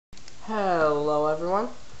Hello everyone.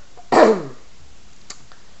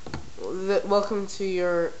 Welcome to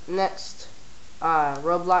your next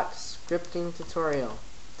Roblox scripting tutorial.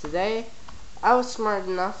 Today I was smart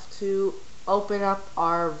enough to open up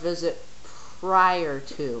our visit prior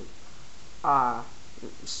to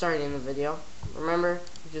starting the video. Remember,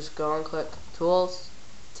 you just go and click Tools,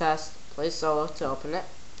 Test, Play Solo to open it.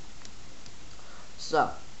 So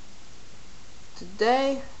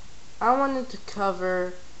today I wanted to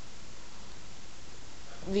cover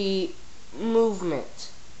the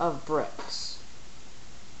movement of bricks.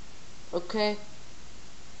 Okay?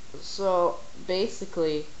 So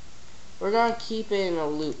basically, we're gonna keep it in a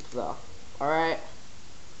loop though. Alright?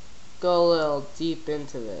 Go a little deep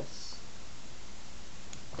into this.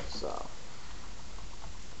 So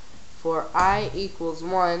for I equals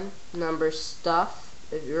 1, number stuff.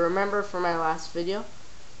 If you remember from my last video,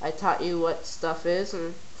 I taught you what stuff is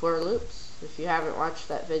in for loops. If you haven't watched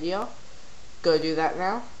that video, go do that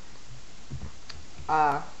now.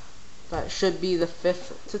 That should be the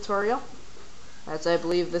 5th tutorial, as I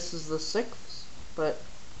believe this is the 6th, but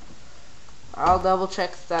I'll double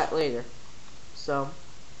check that later. So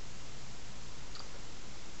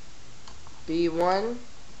b1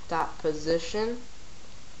 dot position,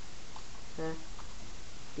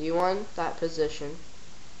 b1 dot position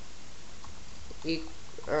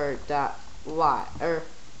or dot y, or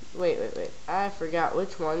wait, I forgot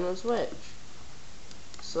which one was which.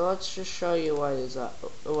 So let's just show you what is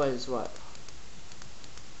what.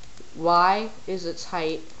 Y is its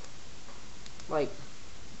height. Like,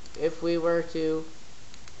 if we were to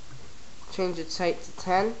change its height to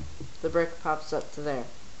 10, the brick pops up to there.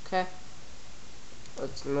 Okay?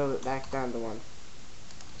 Let's move it back down to 1.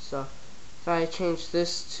 So, if I change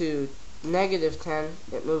this to -10,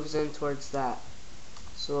 it moves in towards that.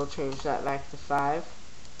 So we'll change that back to 5.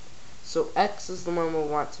 So X is the one we'll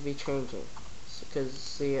want to be changing, because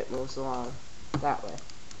see, it moves along that way.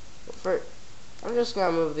 But first, I'm just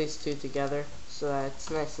gonna move these two together so that it's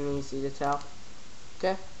nice and easy to tell.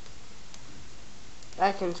 Okay?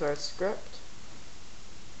 Back into our script.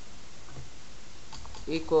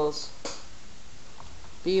 Equals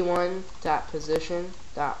b1 dot position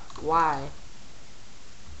dot y.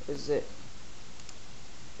 Is it?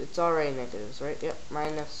 It's already negatives, right? Yep,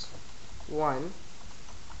 -1.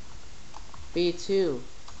 b2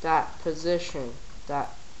 dot position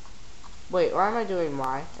dot, wait, why am I doing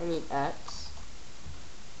y? I need x.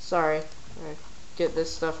 Sorry, I get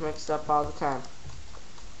this stuff mixed up all the time.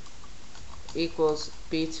 Equals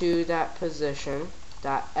b2 dot position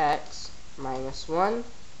dot x -1.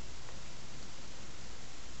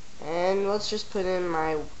 And let's just put in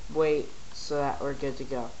my weight so that we're good to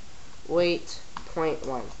go. Weight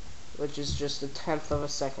 0.1, which is just 1/10 of a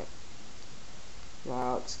second.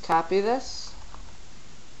 Now let's copy this.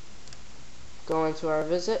 Go into our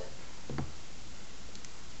visit.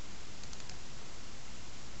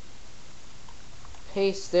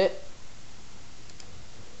 Paste it.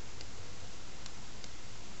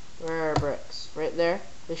 Where are our bricks? Right there.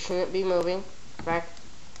 They shouldn't be moving. In fact,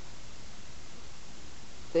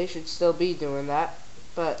 they should still be doing that.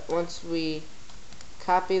 But once we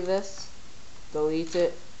copy this, delete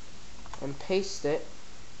it, and paste it,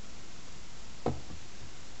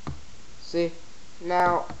 see,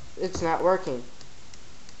 now it's not working.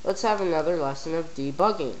 Let's have another lesson of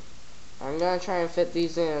debugging. I'm going to try and fit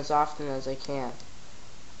these in as often as I can,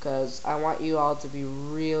 because I want you all to be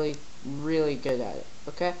really, really good at it.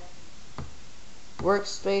 Okay?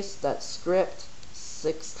 Workspace.script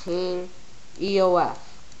 16 EOF.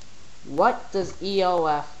 What does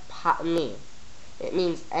EOF mean? It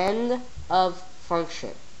means end of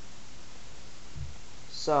function.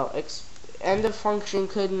 So end of function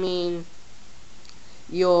could mean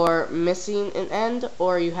you're missing an end,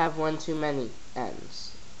 or you have one too many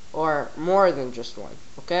ends, or more than just one.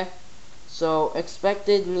 Okay? So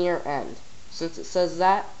expected near end. Since it says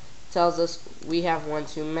that, it tells us we have one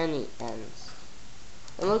too many ends.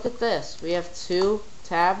 And look at this. We have 2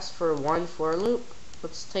 tabs for one for loop.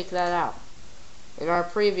 Let's take that out. In our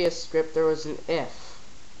previous script, there was an if.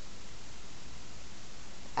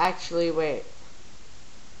 Actually, wait.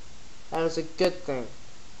 That was a good thing.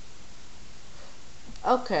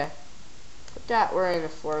 Okay. Forgot we're in a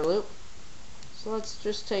for loop. So let's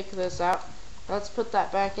just take this out. Let's put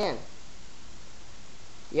that back in.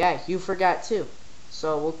 Yeah, you forgot too.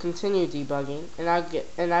 So we'll continue debugging, and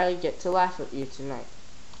I get to laugh at you tonight.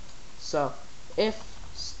 So if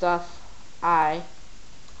stuff I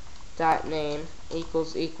dot name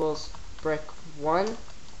equals brick 1,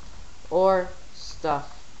 or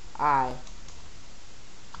stuff I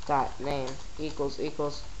dot name equals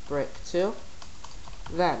brick 2,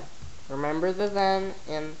 then Remember the then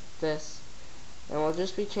and this. And we'll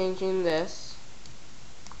just be changing this,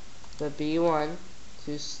 the B1,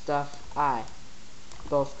 to stuff I,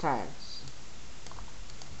 both times.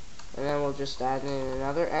 And then we'll just add in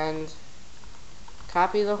another end,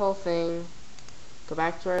 copy the whole thing, go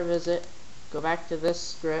back to our visit, go back to this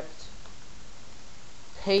script,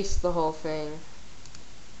 paste the whole thing,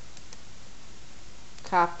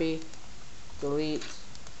 copy, delete,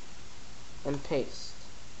 and paste.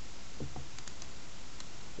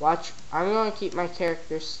 Watch, I'm going to keep my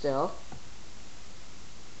character still.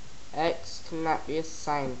 X cannot be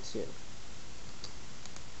assigned to.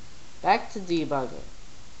 Back to debugging.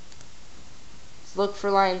 Let's look for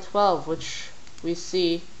line 12, which we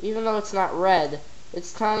see, even though it's not red,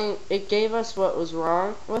 it's telling, it gave us what was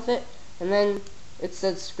wrong with it, and then it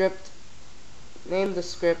said script, named the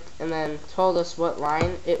script, and then told us what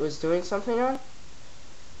line it was doing something on.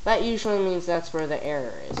 That usually means that's where the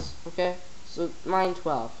error is. Okay? So line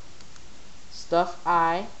 12. Stuff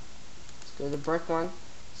I, let's go to brick 1.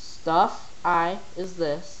 Stuff I is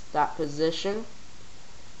this, dot position,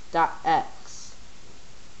 dot X.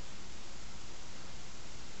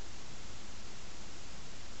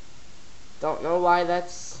 Don't know why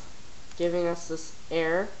that's giving us this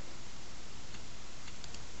error,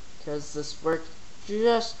 because this worked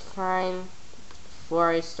just fine before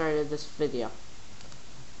I started this video.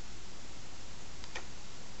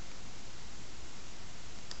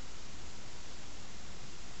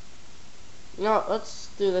 No, let's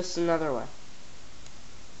do this another way.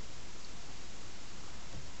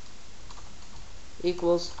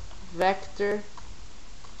 Equals vector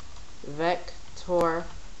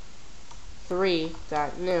 3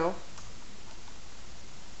 dot new,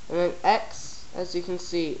 and then X, as you can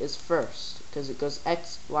see, is first because it goes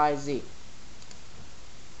X, Y, Z.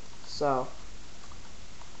 So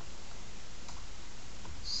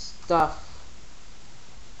stuff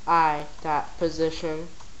I dot position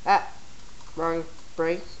wrong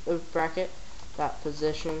bracket dot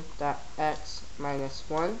position dot X minus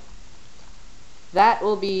 1. That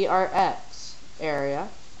will be our X area.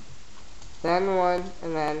 Then 1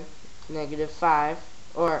 and then -5,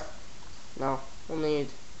 or no, we'll need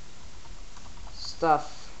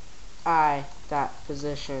stuff I dot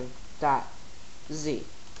position dot Z,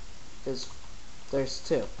 because there's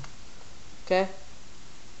 2. Okay?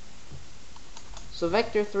 So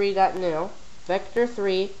vector 3 dot new. Vector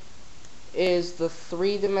 3 is the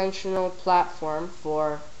 3-dimensional platform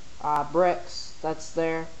for bricks. That's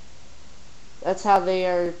how they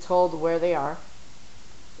are told where they are.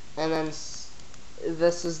 And then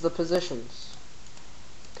this is the positions.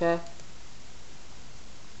 Okay?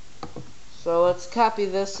 So let's copy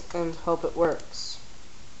this and hope it works.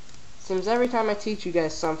 Seems every time I teach you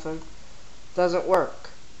guys something, it doesn't work.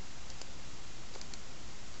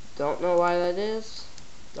 Don't know why that is.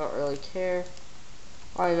 Don't really care.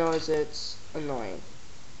 All I know is it's annoying.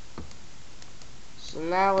 So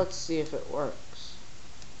now let's see if it works.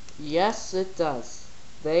 Yes, it does.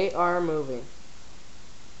 They are moving.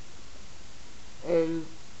 And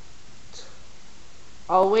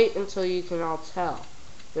I'll wait until you can all tell.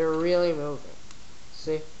 They're really moving.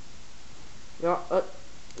 See? You know,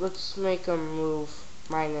 let's make them move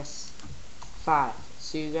 -5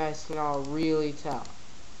 so you guys can all really tell.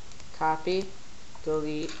 Copy,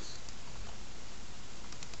 delete.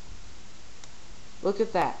 Look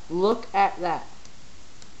at that. Look at that.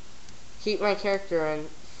 Keep my character in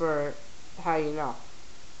for how you know.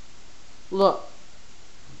 Look.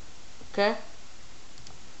 Okay?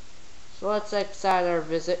 So let's X out our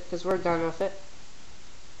visit because we're done with it.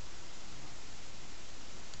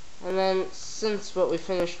 And then since what we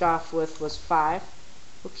finished off with was 5,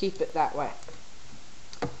 we'll keep it that way.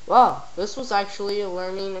 Well, this was actually a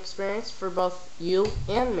learning experience for both you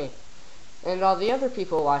and me. And all the other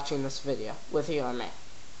people watching this video with you and me.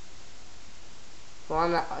 Well,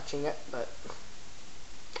 I'm not watching it, but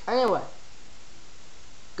anyway.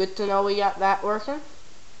 Good to know we got that working.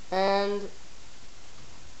 And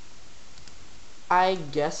I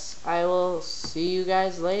guess I will see you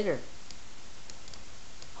guys later.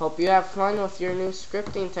 Hope you have fun with your new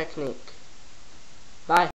scripting technique. Bye.